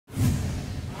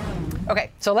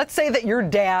Okay, so let's say that your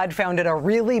dad founded a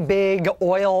really big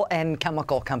oil and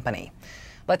chemical company.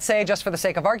 Let's say, just for the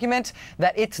sake of argument,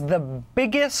 that it's the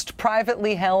biggest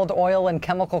privately held oil and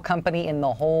chemical company in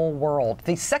the whole world,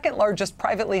 the second largest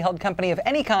privately held company of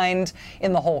any kind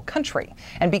in the whole country.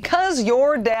 And because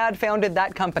your dad founded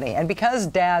that company, and because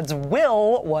Dad's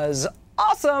will was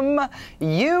awesome,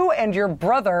 you and your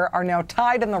brother are now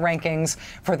tied in the rankings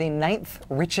for the 9th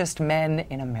richest men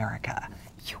in America.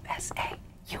 USA.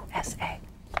 USA.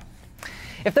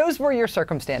 If those were your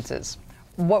circumstances,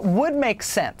 what would make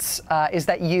sense is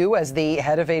that you, as the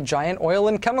head of a giant oil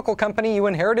and chemical company you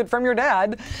inherited from your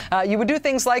dad, you would do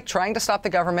things like trying to stop the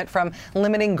government from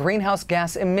limiting greenhouse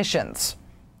gas emissions.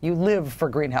 You live for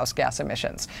greenhouse gas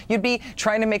emissions. You'd be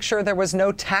trying to make sure there was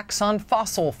no tax on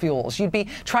fossil fuels. You'd be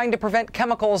trying to prevent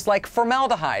chemicals like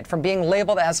formaldehyde from being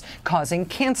labeled as causing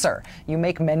cancer. You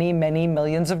make many, many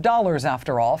millions of dollars,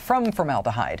 after all, from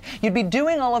formaldehyde. You'd be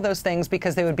doing all of those things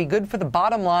because they would be good for the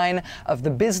bottom line of the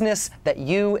business that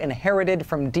you inherited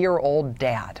from dear old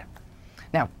Dad.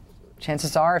 Now,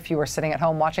 chances are, if you were sitting at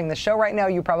home watching this show right now,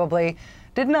 you probably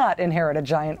did not inherit a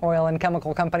giant oil and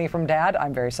chemical company from Dad.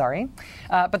 I'm very sorry.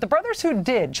 But the brothers who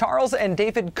did, Charles and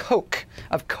David Koch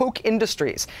of Koch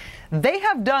Industries, they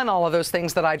have done all of those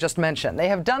things that I just mentioned. They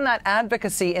have done that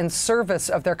advocacy in service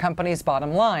of their company's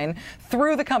bottom line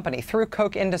through the company, through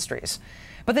Koch Industries.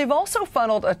 But they've also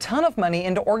funneled a ton of money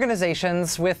into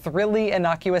organizations with really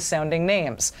innocuous-sounding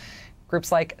names.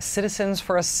 Groups like Citizens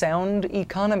for a Sound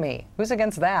Economy. Who's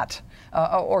against that?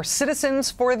 Or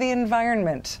Citizens for the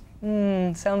Environment.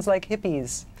 Sounds like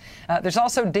hippies. There's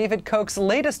also David Koch's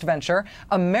latest venture,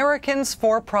 Americans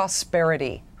for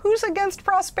Prosperity. Who's against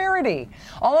prosperity?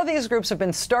 All of these groups have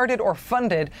been started or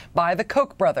funded by the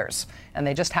Koch brothers, and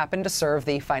they just happen to serve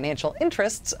the financial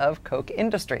interests of Koch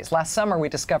Industries. Last summer, we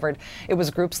discovered it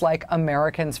was groups like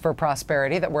Americans for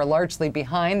Prosperity that were largely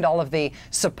behind all of the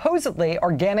supposedly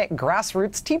organic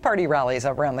grassroots Tea Party rallies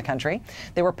around the country.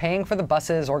 They were paying for the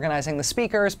buses, organizing the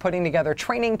speakers, putting together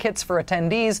training kits for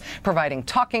attendees, providing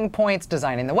talking points,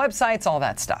 designing the websites, all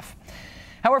that stuff.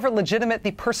 However legitimate the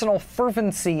personal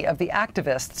fervency of the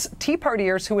activists, Tea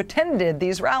Partiers who attended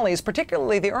these rallies,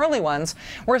 particularly the early ones,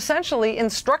 were essentially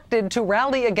instructed to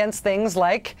rally against things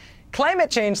like climate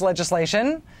change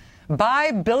legislation by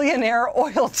billionaire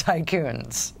oil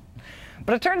tycoons.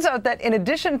 But it turns out that in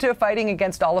addition to fighting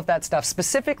against all of that stuff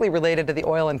specifically related to the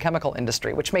oil and chemical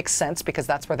industry, which makes sense because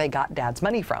that's where they got Dad's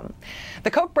money from,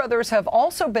 the Koch brothers have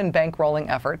also been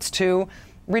bankrolling efforts to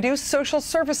reduce social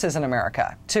services in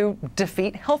America, to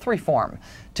defeat health reform,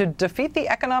 to defeat the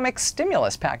economic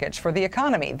stimulus package for the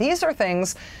economy. These are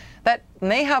things that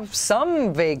may have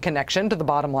some vague connection to the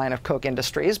bottom line of Koch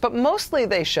Industries, but mostly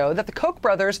they show that the Koch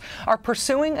brothers are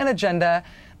pursuing an agenda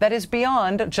that is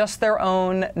beyond just their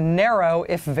own narrow,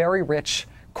 if very rich,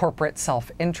 corporate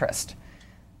self-interest.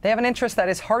 They have an interest that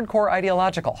is hardcore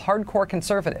ideological, hardcore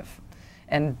conservative.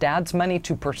 And Dad's money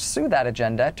to pursue that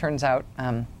agenda, turns out,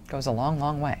 goes a long,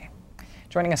 long way.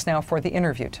 Joining us now for the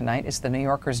interview tonight is the New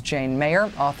Yorker's Jane Mayer,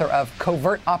 author of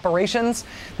Covert Operations,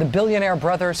 the billionaire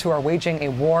brothers who are waging a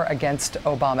war against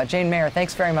Obama. Jane Mayer,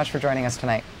 thanks very much for joining us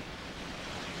tonight.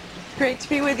 Great to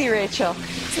be with you, Rachel.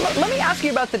 So let me ask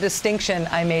you about the distinction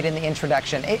I made in the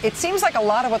introduction. It seems like a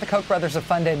lot of what the Koch brothers have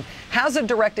funded has a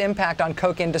direct impact on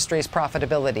Koch Industries'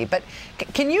 profitability. But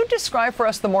can you describe for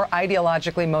us the more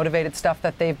ideologically motivated stuff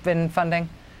that they've been funding?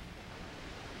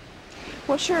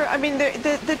 Well, sure. I mean,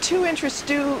 the two interests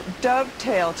do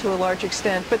dovetail to a large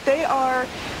extent, but they are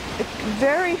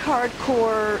very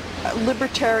hardcore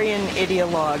libertarian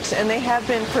ideologues, and they have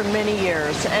been for many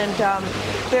years. And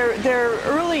their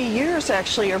early years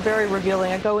actually are very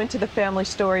revealing. I go into the family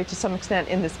story to some extent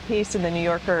in this piece in the New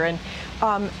Yorker, and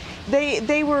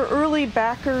they were early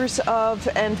backers of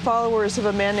and followers of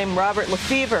a man named Robert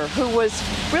Lefevre, who was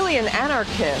really an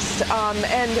anarchist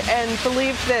and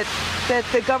believed that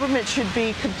the government should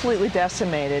be completely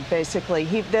decimated, basically.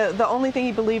 The only thing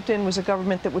he believed in was a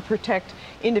government that would protect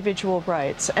individual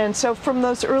rights. And so from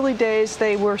those early days,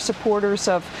 they were supporters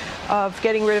of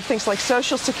getting rid of things like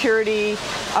Social Security,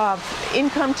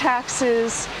 income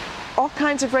taxes, all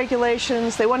kinds of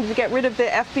regulations. They wanted to get rid of the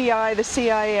FBI, the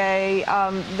CIA.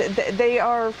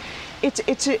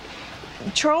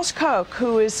 Charles Koch,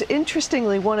 who is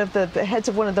interestingly one of the heads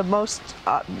of one of the most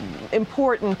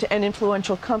important and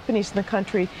influential companies in the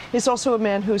country, is also a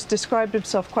man who's described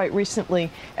himself quite recently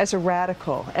as a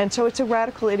radical. And so it's a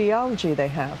radical ideology they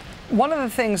have. One of the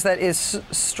things that is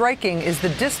striking is the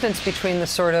distance between the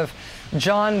sort of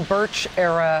John Birch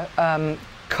era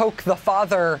Koch the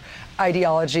father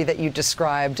ideology that you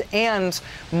described and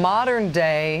modern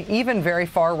day, even very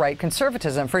far right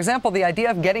conservatism. For example, the idea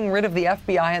of getting rid of the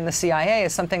FBI and the CIA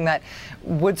is something that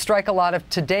would strike a lot of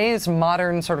today's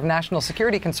modern sort of national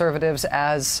security conservatives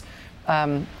as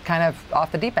kind of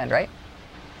off the deep end, right?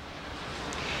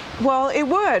 Well, it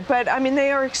would, but I mean,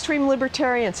 they are extreme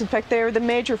libertarians. In fact, they are the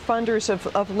major funders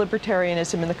of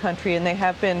libertarianism in the country, and they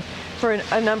have been for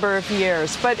a number of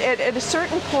years. But at a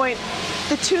certain point,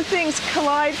 the two things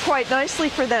collide quite nicely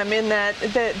for them in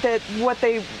that what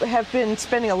they have been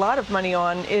spending a lot of money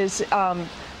on is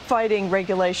fighting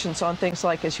regulations on things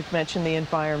like, as you've mentioned, the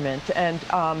environment. And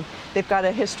they've got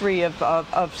a history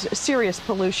of serious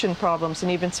pollution problems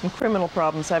and even some criminal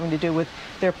problems having to do with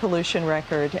their pollution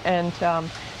record. And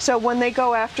so when they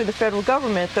go after the federal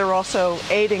government, they're also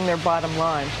aiding their bottom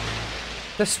line.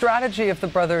 The strategy of the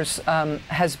brothers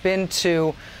has been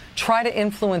to try to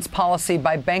influence policy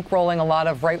by bankrolling a lot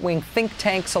of right-wing think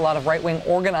tanks, a lot of right-wing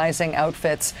organizing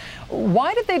outfits.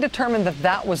 Why did they determine that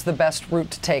that was the best route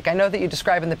to take? I know that you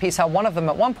describe in the piece how one of them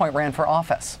at one point ran for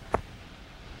office.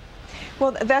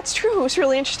 Well, that's true. It was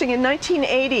really interesting. In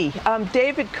 1980,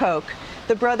 David Koch,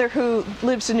 the brother who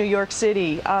lives in New York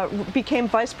City, became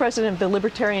vice president of the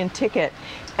Libertarian ticket.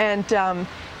 And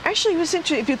actually, it was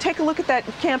interesting. If you take a look at that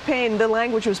campaign, the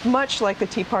language was much like the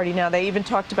Tea Party now. They even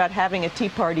talked about having a Tea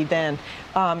Party then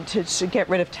to get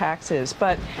rid of taxes.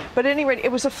 But at any rate,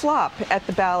 it was a flop at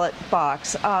the ballot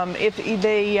box. If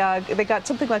they got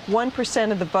something like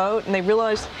 1% of the vote, and they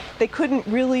realized they couldn't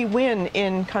really win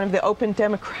in kind of the open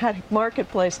democratic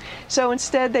marketplace. So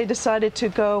instead, they decided to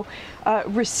go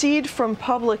recede from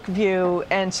public view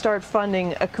and start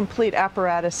funding a complete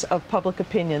apparatus of public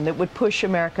opinion that would push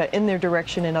America in their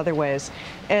direction in other ways.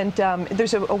 And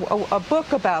there's a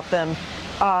book about them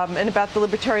and about the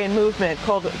libertarian movement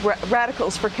called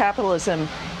Radicals for Capitalism,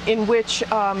 in which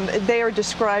they are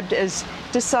described as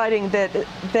deciding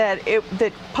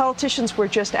that politicians were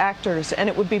just actors, and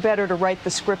it would be better to write the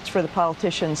scripts for the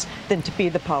politicians than to be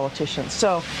the politicians.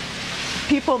 So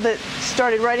people that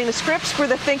started writing the scripts were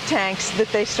the think tanks that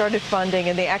they started funding,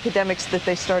 and the academics that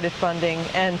they started funding,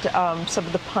 and some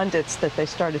of the pundits that they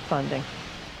started funding.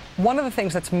 One of the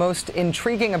things that's most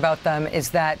intriguing about them is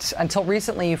that until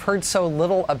recently you've heard so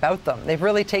little about them. They've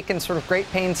really taken sort of great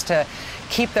pains to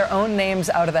keep their own names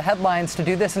out of the headlines, to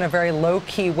do this in a very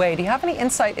low-key way. Do you have any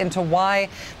insight into why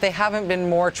they haven't been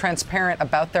more transparent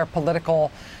about their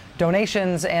political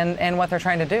donations and what they're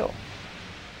trying to do?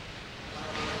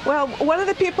 Well, one of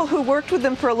the people who worked with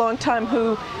them for a long time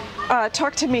who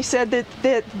talked to me said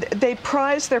that they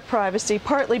prize their privacy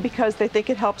partly because they think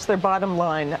it helps their bottom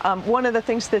line. One of the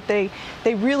things that they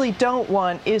really don't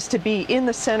want is to be in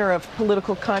the center of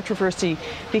political controversy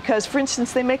because, for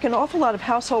instance, they make an awful lot of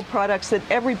household products that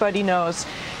everybody knows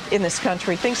in this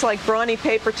country. Things like Brawny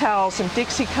paper towels and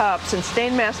Dixie cups and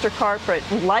Stainmaster carpet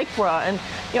and Lycra and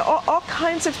all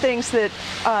kinds of things that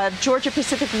Georgia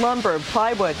Pacific lumber,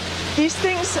 plywood. These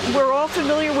things we're all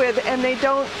familiar with, and they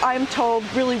don't, I'm told,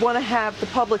 really want to have the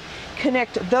public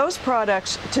connect those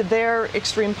products to their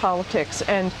extreme politics.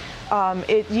 And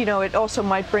it also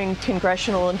might bring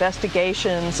congressional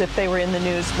investigations if they were in the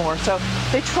news more. So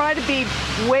they try to be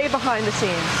way behind the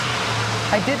scenes.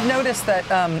 I did notice that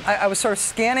I was sort of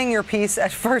scanning your piece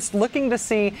at first, looking to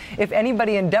see if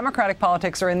anybody in Democratic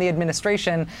politics or in the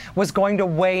administration was going to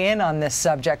weigh in on this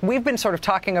subject. We've been sort of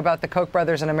talking about the Koch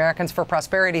brothers and Americans for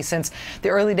Prosperity since the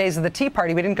early days of the Tea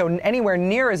Party. We didn't go anywhere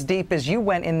near as deep as you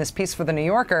went in this piece for The New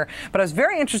Yorker, but I was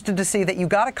very interested to see that you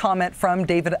got a comment from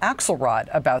David Axelrod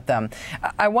about them.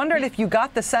 I wondered if you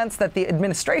got the sense that the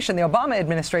administration, the Obama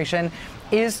administration,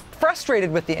 is frustrated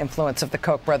with the influence of the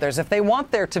Koch brothers, if they want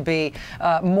there to be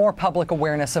more public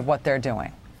awareness of what they're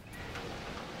doing.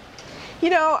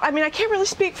 I mean, I can't really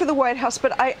speak for the White House,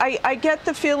 but I get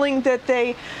the feeling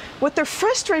that what they're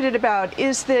frustrated about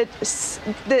is that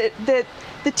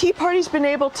the Tea Party's been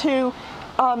able to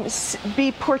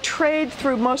be portrayed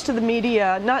through most of the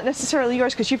media, not necessarily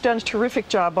yours, because you've done a terrific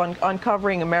job on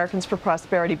covering Americans for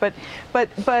Prosperity, but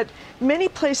many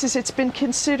places it's been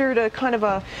considered a kind of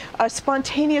a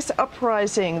spontaneous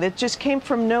uprising that just came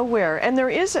from nowhere. And there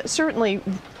is certainly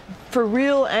for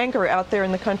real anger out there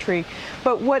in the country.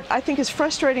 But what I think is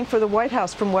frustrating for the White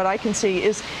House, from what I can see,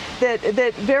 is that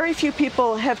very few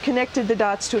people have connected the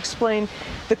dots to explain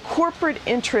the corporate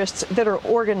interests that are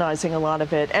organizing a lot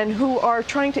of it and who are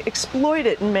trying to exploit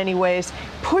it in many ways,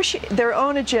 push their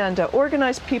own agenda,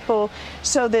 organize people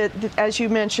so that, as you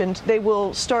mentioned, they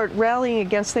will start rallying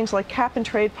against things like cap and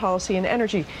trade policy and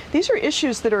energy. These are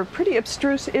issues that are pretty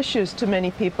abstruse issues to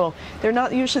many people. They're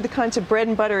not usually the kinds of bread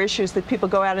and butter issues that people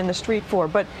go out in the street for,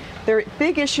 but they're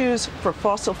big issues for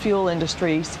fossil fuel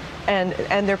industries, and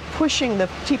they're pushing the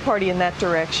Tea Party in that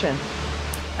direction.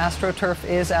 AstroTurf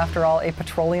is, after all, a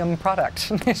petroleum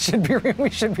product. We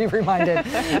should be reminded.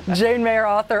 Jane Mayer,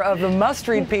 author of the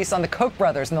must-read piece on the Koch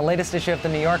brothers in the latest issue of The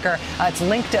New Yorker. It's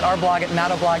linked at our blog at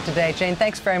Maddow blog today. Jane,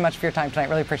 thanks very much for your time tonight.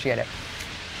 Really appreciate it.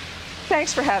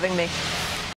 Thanks for having me.